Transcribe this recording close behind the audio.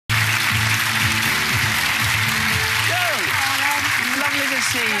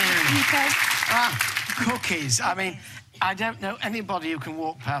see you. Cookies. I mean, I don't know anybody who can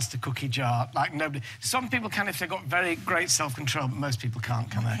walk past a cookie jar like nobody. Some people can if they've got very great self-control, but most people can't,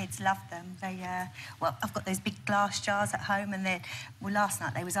 can they? Kids love them. They, well, I've got those big glass jars at home, and well, last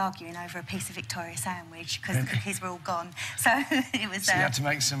night they was arguing over a piece of Victoria sandwich because the cookies were all gone. So it was. So you had to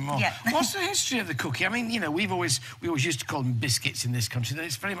make some more. Yeah. What's the history of the cookie? I mean, you know, we always used to call them biscuits in this country.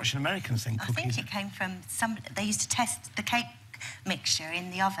 It's very much an American thing. Cookies. I think it came from they used to test the cake mixture in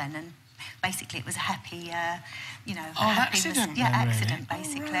the oven, and basically it was a happy, you know, accident. Accident,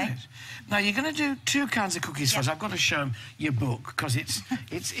 basically. Oh, right. Now you're going to do two kinds of cookies for us. I've got to show them your book because it's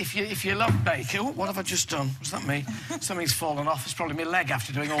if you love baking. Oh, what have I just done? Was that me? Something's fallen off. It's probably my leg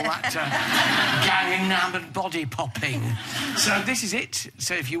after doing all that gang-enamoured body popping. So this is it.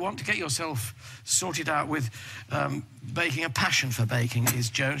 So if you want to get yourself sorted out with baking, a passion for baking is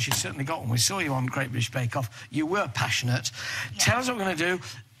Joan. She's certainly got one. We saw you on Great British Bake Off. You were passionate. Yeah. Tell us what we're going to do.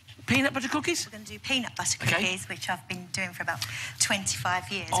 Peanut butter cookies? We're going to do peanut butter cookies, which I've been doing for about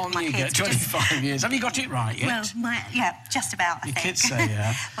 25 years with my you kids. Go, 25 years. Have you got it right yet? Well, yeah, just about, I think. Your kids say,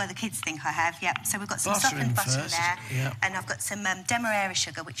 yeah. Well, the kids think I have, yeah. So we've got some butter softened butter first. there, and I've got some demerara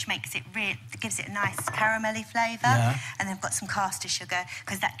sugar, which makes it gives it a nice caramelly flavour. Yeah. And then I've got some caster sugar,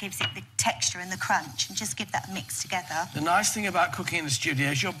 because that gives it the texture and the crunch, and just give that mix together. The nice thing about cooking in the studio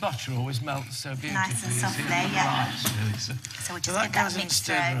is your butter always melts so beautifully. Nice and softly, yeah. Right, really. So we'll just get that mixed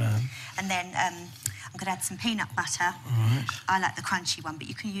through. And then I'm going to add some peanut butter. Right. I like the crunchy one, but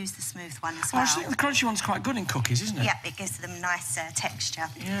you can use the smooth one as well. I think the crunchy one's quite good in cookies, isn't it? Yeah, it gives them nice texture.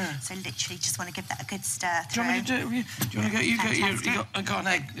 Yeah. So literally just want to give that a good stir through. Do you want me to do it? Do you want to go? You got an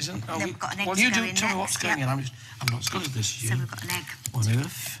egg, isn't? Then we've got an egg. Well, you do. Tell me what's going in. I'm not as good at this as you. So we've got an egg. On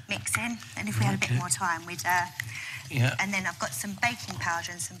earth. Mix in, and if we had a bit more time, we'd. Yeah. And then I've got some baking powder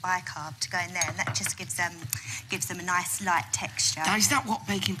and some bicarb to go in there, and that just gives them a nice light texture. Now, is that what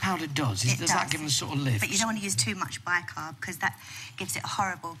baking powder does? Does that give them a sort of lift? But you don't want to use too much bicarb because that gives it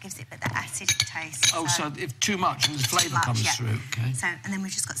that acidic taste. Oh, so if too much, and the flavour comes through. Okay. So, and then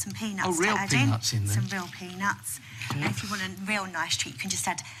we've just got some peanuts. Oh, real peanuts in there. Some real peanuts. Okay. And if you want a real nice treat, you can just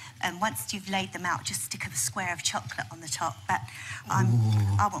add. Once you've laid them out, just stick a square of chocolate on the top. But I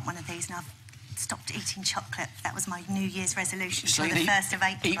want one of these, and I've stopped eating chocolate. That was my New Year's resolution for the 1st of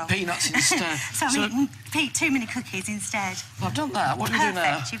April. Eat peanuts instead. So I'm eating too many cookies instead. Well, I've done that. What do we do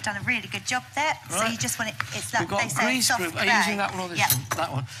now? Perfect. You've done a really good job there. Right. So you just want it. It's like we've got grease-proof. Are you using that one or this one?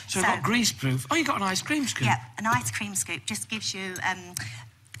 That one. So we've got grease-proof. Oh, you got an ice cream scoop. Yeah, an ice cream scoop just gives you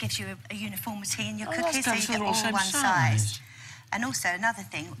a uniformity in your cookies, so you get all one size. And also, another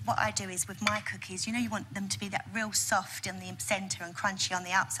thing, what I do is with my cookies, you know, you want them to be that real soft in the centre and crunchy on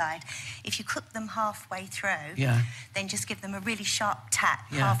the outside. If you cook them halfway through, then just give them a really sharp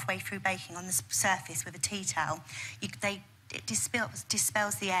tap halfway through baking on the surface with a tea towel. It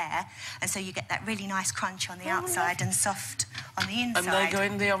dispels the air, and so you get that really nice crunch on the outside and soft on the inside. And they go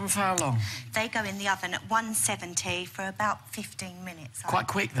in the oven for how long? They go in the oven at 170 for about 15 minutes. Quite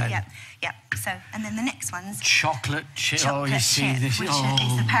quick, then? Yeah. So, and then the next one's... Chocolate chip. Oh, you see this. Which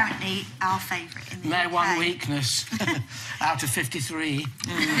is apparently our favourite in the UK. One weakness out of 53.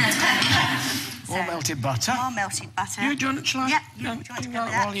 More melted butter. More melted butter. You doing it, shall I? Yeah, do you want to go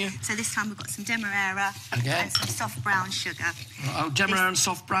with that? So this time we've got some demerara and some soft brown sugar. Oh, demerara and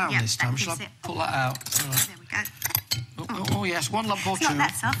soft brown this time. Shall I pull that out? There we go. Oh, yes, one lump or two. It's not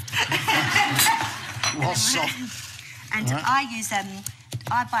that soft. Was soft. And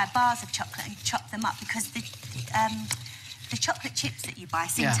I buy bars of chocolate and chop them up because the chocolate chips that you buy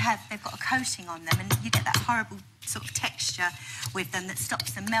seem to have, they've got a coating on them, and you get that horrible sort of texture with them that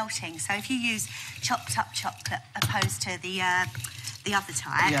stops them melting. So if you use chopped up chocolate opposed to the other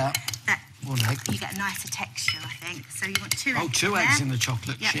type, you get a nicer texture, I think. So you want 2 eggs. Oh, 2 eggs in the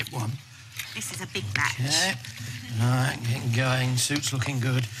chocolate chip one. This is a big batch. Okay. Right, getting going. Suit's looking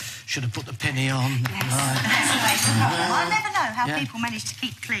good. Should have put the penny on. Yes. Right. That's always the problem. I never know how people manage to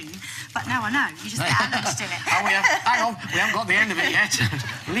keep clean, but now I know. You just get Alan to do it. Hang on, we haven't got the end of it yet.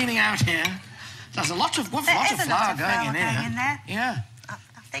 Leaning out here. There's a lot of flour going in here. There. Yeah.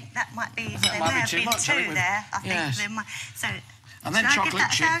 I think that might be. That might be too much. There. I think there might. So. And then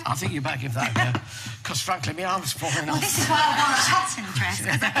chocolate chip. I think you better give that a go. Because, frankly, my arm's falling off. Well, this is why I wore a cotton dress.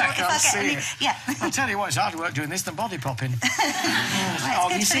 I can't see it. Yeah. I'll tell you what, it's harder work doing this than body popping. Well,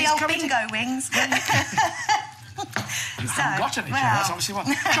 it's good for the old bingo wings. You haven't got any, that's obviously what.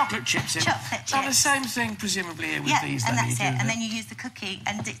 Chocolate chips in. Chocolate chips. So the same thing, presumably, here with these. And that's it. And then you use the cookie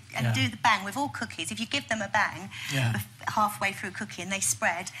and do the bang with all cookies. If you give them a bang halfway through cookie and they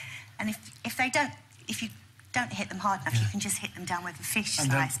spread, and if you don't hit them hard enough, you can just hit them down with a fish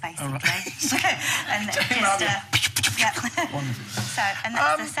slice, basically. And just Yep. Wonderful. So, and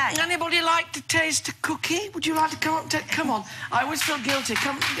that's the same. Anybody like to taste a cookie? Would you like to come up? Come on. I always feel guilty.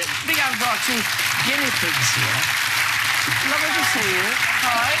 Come, big hand for our 2 guinea pigs here. Lovely to see you.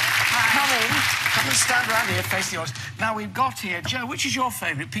 Hi. Come in. Come and stand around here, face the audience. Now, we've got here, Joe, which is your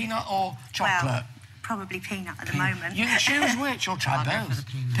favourite, peanut or chocolate? Well, probably peanut at the moment. You can choose which, or try both.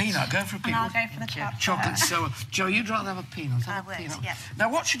 Peanut, go for a peanut. And I'll go for the chocolate. Chocolate, so... Joe, you'd rather have a peanut. I would, yeah. Now,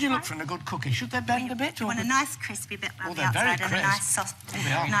 what should you look for in a good cookie? Should they bend a bit? You Or want a nice crispy bit around the they're very outside and a crisp.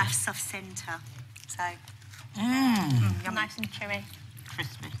 nice soft centre. So... Nice and chewy.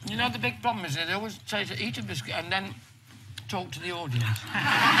 Crispy. You know, the big problem is they always say to eat a biscuit and then talk to the audience.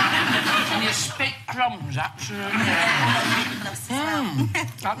 And you spit crumbs, absolutely.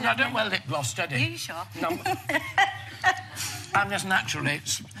 I don't wear lip gloss, steady. Are you sure? No. I'm just naturally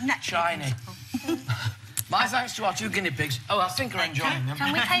shiny. My thanks to our 2 guinea pigs. Oh, I think we're enjoying them.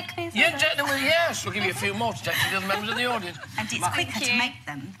 Can we take these? Yes, we'll give you a few more to take to the other members of the audience. And it's quicker to make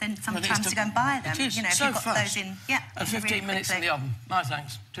them than sometimes to go and buy them. It is, you know, if so you've got fast. those in... Yeah, And 15 really minutes in the oven. My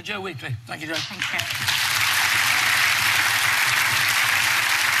thanks to Joe Wheatley. Thank you, Joe. Thank you.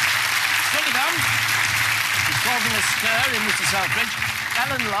 Fully done. She's causing a stir in Mr. Selfridge.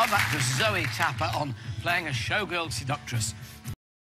 Ellen Love, actress Zoe Tapper, on playing a showgirl seductress.